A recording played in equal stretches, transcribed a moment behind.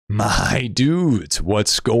My dudes,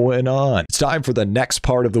 what's going on? It's time for the next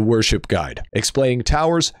part of the worship guide, explaining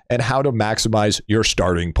towers and how to maximize your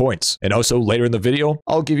starting points. And also later in the video,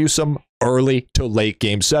 I'll give you some early to late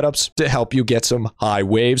game setups to help you get some high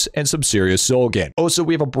waves and some serious soul gain. Also,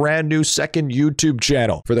 we have a brand new second YouTube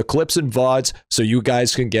channel for the clips and VODs so you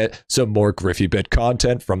guys can get some more GriffyBit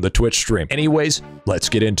content from the Twitch stream. Anyways, let's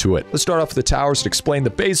get into it. Let's start off with the towers and explain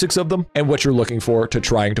the basics of them and what you're looking for to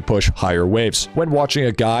trying to push higher waves. When watching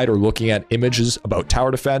a guide or looking at images about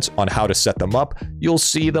tower defense on how to set them up, you'll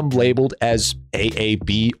see them labeled as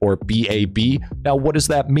AAB or BAB. Now, what does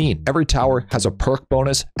that mean? Every tower has a perk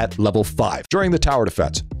bonus at level 5 during the tower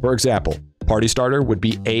defense. For example, Party Starter would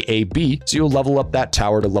be AAB, so you'll level up that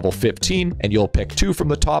tower to level 15, and you'll pick 2 from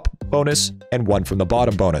the top bonus and 1 from the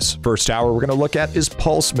bottom bonus. First tower we're going to look at is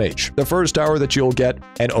Pulse Mage, the first tower that you'll get,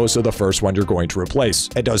 and also the first one you're going to replace.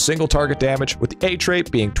 It does single target damage, with the A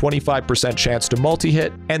trait being 25% chance to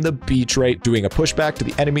multi-hit, and the B trait doing a pushback to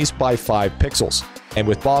the enemies by 5 pixels. And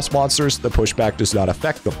with boss monsters, the pushback does not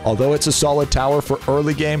affect them. Although it's a solid tower for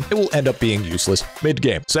early game, it will end up being useless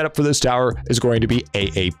mid-game. Setup for this tower is going to be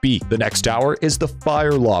AAB. The next tower is the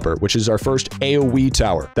Fire Lobber, which is our first AoE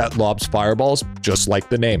tower that lobs fireballs, just like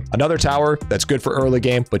the name. Another tower that's good for early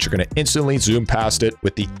game, but you're going to instantly zoom past it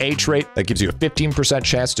with the A trait that gives you a 15%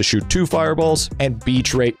 chance to shoot 2 fireballs, and B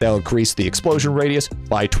trait that'll increase the explosion radius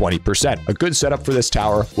by 20%. A good setup for this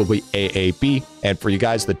tower will be AAB, and for you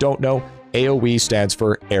guys that don't know, AoE stands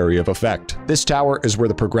for Area of Effect. This tower is where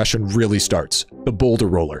the progression really starts, the Boulder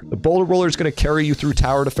Roller. The Boulder Roller is going to carry you through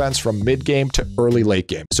tower defense from mid-game to early late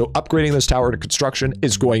game, so upgrading this tower to construction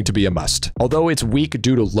is going to be a must. Although it's weak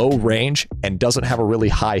due to low range and doesn't have a really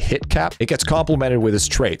high hit cap, it gets complemented with its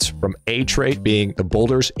traits, from A trait being the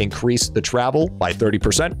boulders increase the travel by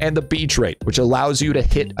 30%, and the B trait, which allows you to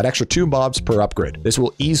hit an extra 2 mobs per upgrade. This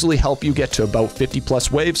will easily help you get to about 50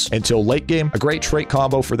 plus waves until late game. A great trait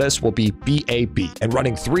combo for this will be BAB, and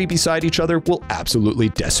running 3 beside each other will absolutely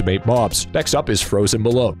decimate mobs. Next up is Frozen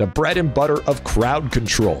Malone, the bread and butter of crowd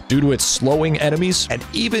control due to its slowing enemies and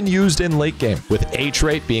even used in late game, with A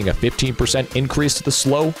trait being a 15% increase to the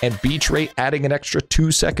slow and B trait adding an extra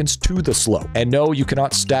 2 seconds to the slow. And no, you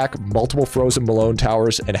cannot stack multiple Frozen Malone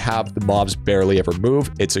towers and have the mobs barely ever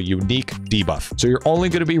move. It's a unique debuff. So you're only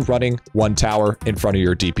going to be running 1 tower in front of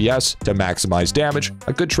your DPS to maximize damage.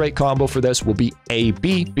 A good trait combo for this will be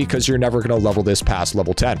AB, because you're never going to level this past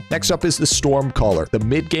level 10. Next up is the Stormcaller, the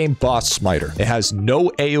mid-game boss smiter. It has no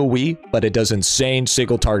AoE, but it does insane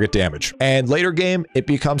single target damage. And later game, it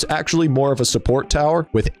becomes actually more of a support tower,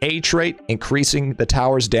 with A trait increasing the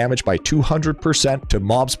tower's damage by 200% to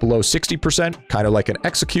mobs below 60%, kind of like an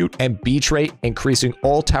execute, and B trait increasing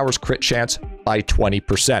all towers crit chance by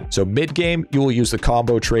 20%. So mid-game, you will use the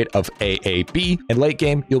combo trait of AAB, and late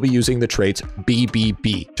game, you'll be using the traits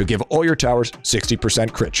BBB to give all your towers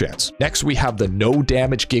 60% crit chance. Next, we have the no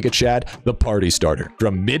damage Giga Chad, the Party Starter.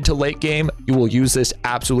 From mid to late game, you will use this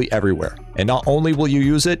absolutely everywhere. And not only will you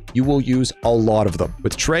use it, you will use a lot of them,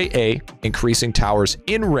 with trait A increasing towers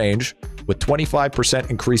in range with 25%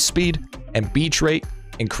 increased speed, and B trait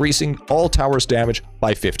increasing all towers damage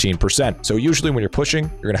by 15%. So usually when you're pushing,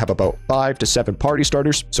 you're going to have about 5 to 7 party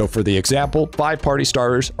starters. So for the example, 5 party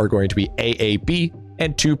starters are going to be AAB,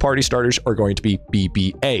 and 2 party starters are going to be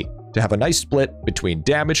BBA, to have a nice split between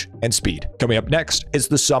damage and speed. Coming up next is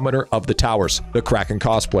the summoner of the towers, the Kraken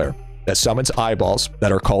cosplayer, that summons eyeballs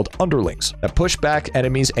that are called underlings, that push back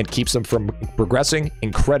enemies and keeps them from progressing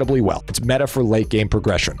incredibly well. It's meta for late game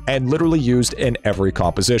progression and literally used in every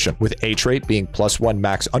composition, with A trait being +1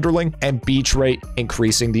 max underling and B trait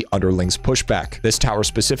increasing the underling's pushback. This tower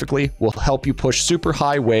specifically will help you push super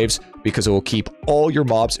high waves because it will keep all your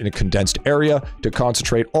mobs in a condensed area to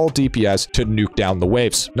concentrate all DPS to nuke down the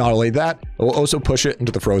waves. Not only that, it will also push it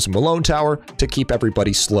into the Frozen Malone tower to keep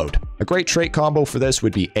everybody slowed. A great trait combo for this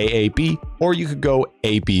would be AAB, or you could go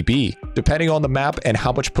ABB, depending on the map and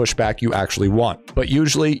how much pushback you actually want. But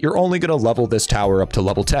usually, you're only going to level this tower up to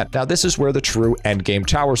level 10. Now, this is where the true endgame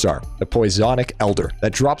towers are. The Poisonic Elder,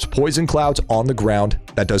 that drops poison clouds on the ground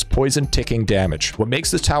that does poison ticking damage. What makes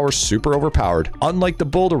this tower super overpowered, unlike the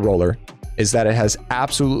Boulder Roller, is that it has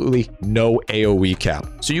absolutely no AoE cap.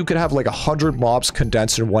 So you could have like 100 mobs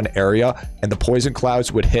condensed in one area, and the poison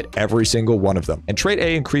clouds would hit every single one of them. And trait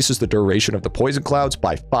A increases the duration of the poison clouds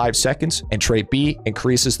by 5 seconds, and trait B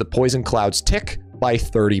increases the poison clouds tick by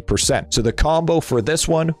 30%. So the combo for this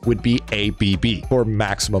one would be ABB for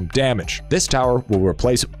maximum damage. This tower will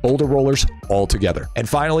replace Boulder Rollers altogether. And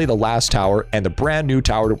finally, the last tower and the brand new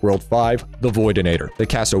tower to World 5, the Voidinator. They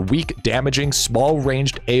cast a weak, damaging,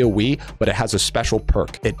 small-ranged AoE, but it has a special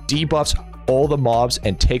perk. It debuffs all the mobs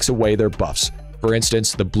and takes away their buffs. For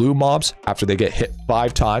instance, the blue mobs, after they get hit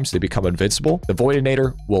 5 times, they become invincible. The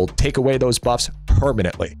Voidinator will take away those buffs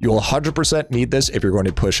permanently. You will 100% need this if you're going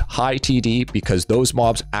to push high TD because those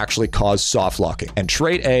mobs actually cause soft locking. And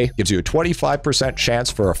trait A gives you a 25%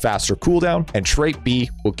 chance for a faster cooldown, and trait B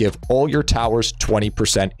will give all your towers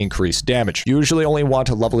 20% increased damage. You usually only want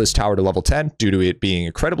to level this tower to level 10 due to it being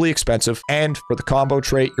incredibly expensive, and for the combo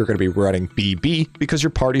trait, you're going to be running BB because your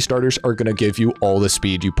party starters are going to give you all the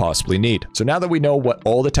speed you possibly need. So now that we know what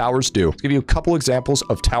all the towers do, I'll give you a couple examples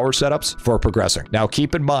of tower setups for progressing. Now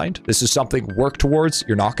keep in mind, this is something work towards.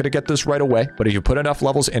 You're not going to get this right away, but if you put enough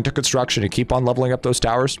levels into construction and keep on leveling up those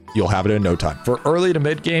towers, you'll have it in no time. For early to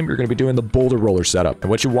mid game, you're going to be doing the boulder roller setup. And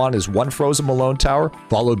what you want is 1 Frozen Malone tower,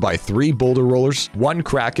 followed by 3 boulder rollers, 1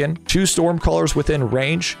 Kraken, 2 Stormcallers within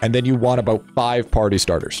range, and then you want about 5 party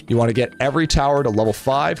starters. You want to get every tower to level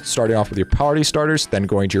 5, starting off with your party starters, then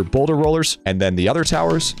going to your boulder rollers, and then the other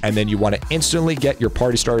towers. And then you want to instantly get your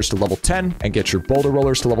party starters to level 10 and get your boulder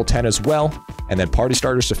rollers to level 10 as well, and then party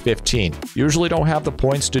starters to 15. You usually don't have the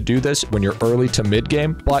points to do this when you're early to mid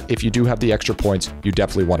game, but if you do have the extra points, you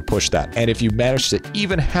definitely want to push that. And if you manage to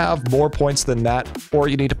even have more points than that, or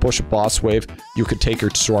you need to push a boss wave, you could take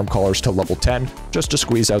your Stormcallers to level 10 just to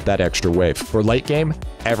squeeze out that extra wave. For late game,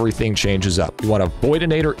 everything changes up. You want a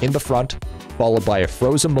Voidinator in the front, followed by a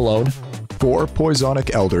Frozen Malone, 4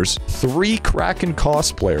 Poisonic Elders, 3 Kraken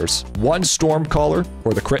cosplayers, 1 Stormcaller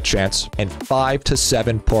for the crit chance, and 5 to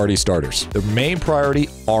 7 party starters. The main priority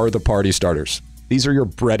are the party starters. These are your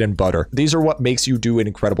bread and butter. These are what makes you do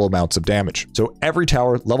incredible amounts of damage. So every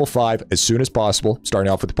tower, level 5 as soon as possible,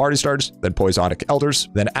 starting off with the party starters, then Poisonic Elders.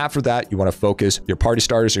 Then after that, you want to focus your party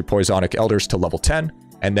starters, your Poisonic Elders to level 10,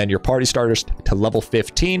 and then your party starters to level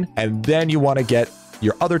 15. And then you want to get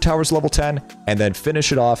your other towers level 10, and then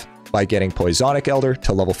finish it off by getting Poisonic Elder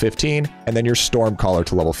to level 15, and then your Stormcaller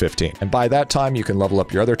to level 15. And by that time, you can level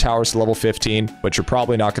up your other towers to level 15, but you're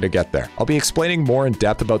probably not going to get there. I'll be explaining more in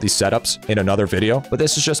depth about these setups in another video, but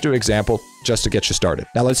this is just an example just to get you started.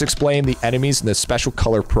 Now let's explain the enemies and the special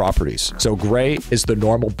color properties. So gray is the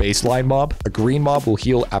normal baseline mob. A green mob will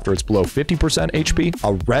heal after it's below 50% HP.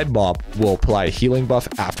 A red mob will apply a healing buff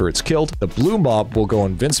after it's killed. The blue mob will go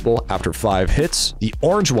invincible after 5 hits. The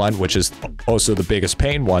orange one, which is also the biggest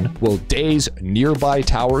pain one, will daze nearby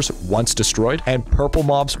towers once destroyed, and purple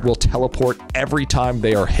mobs will teleport every time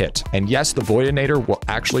they are hit. And yes, the Voidinator will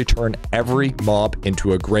actually turn every mob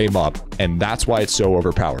into a gray mob, and that's why it's so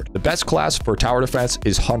overpowered. The best class for tower defense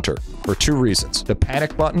is Hunter for 2 reasons. The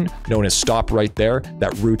panic button, known as stop right there,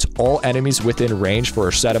 that roots all enemies within range for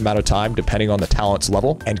a set amount of time depending on the talent's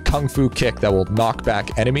level, and Kung Fu Kick that will knock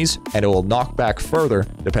back enemies, and it will knock back further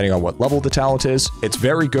depending on what level the talent is. It's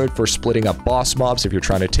very good for splitting up boss mobs if you're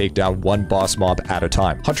trying to take down 1 boss mob at a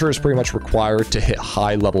time. Hunter is pretty much required to hit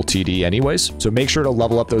high level TD anyways, so make sure to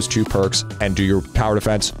level up those 2 perks and do your tower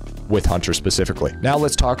defense with Hunter specifically. Now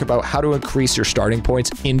let's talk about how to increase your starting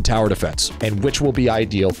points in tower defense and which will be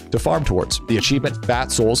ideal to farm towards. The achievement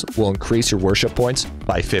Fat Souls will increase your worship points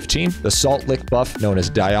by 15. The Salt Lick buff, known as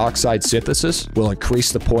Dioxide Synthesis, will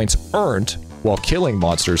increase the points earned while killing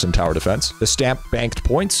monsters in tower defense. The Stamp Banked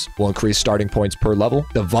Points will increase starting points per level.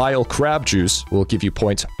 The Vile Crab Juice will give you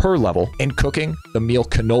points per level. In cooking, the Meal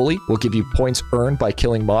Cannoli will give you points earned by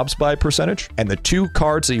killing mobs by percentage. And the 2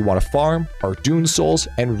 cards that you want to farm are Dune Souls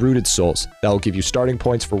and Rooted Souls. That will give you starting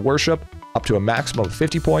points for worship up to a maximum of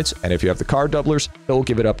 50 points, and if you have the card doublers, it will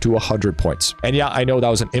give it up to 100 points. And yeah, I know that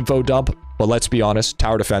was an info dump, but let's be honest,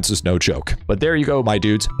 tower defense is no joke. But there you go, my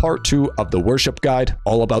dudes. Part 2 of the worship guide,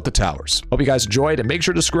 all about the towers. Hope you guys enjoyed, and make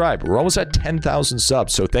sure to subscribe. We're almost at 10,000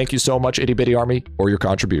 subs, so thank you so much, Itty Bitty Army, for your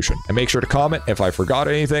contribution. And make sure to comment if I forgot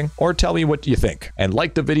anything, or tell me what you think. And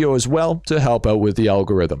like the video as well to help out with the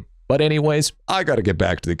algorithm. But anyways, I gotta get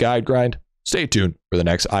back to the guide grind. Stay tuned for the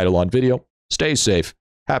next IdleOn video. Stay safe,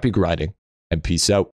 happy grinding, and peace out.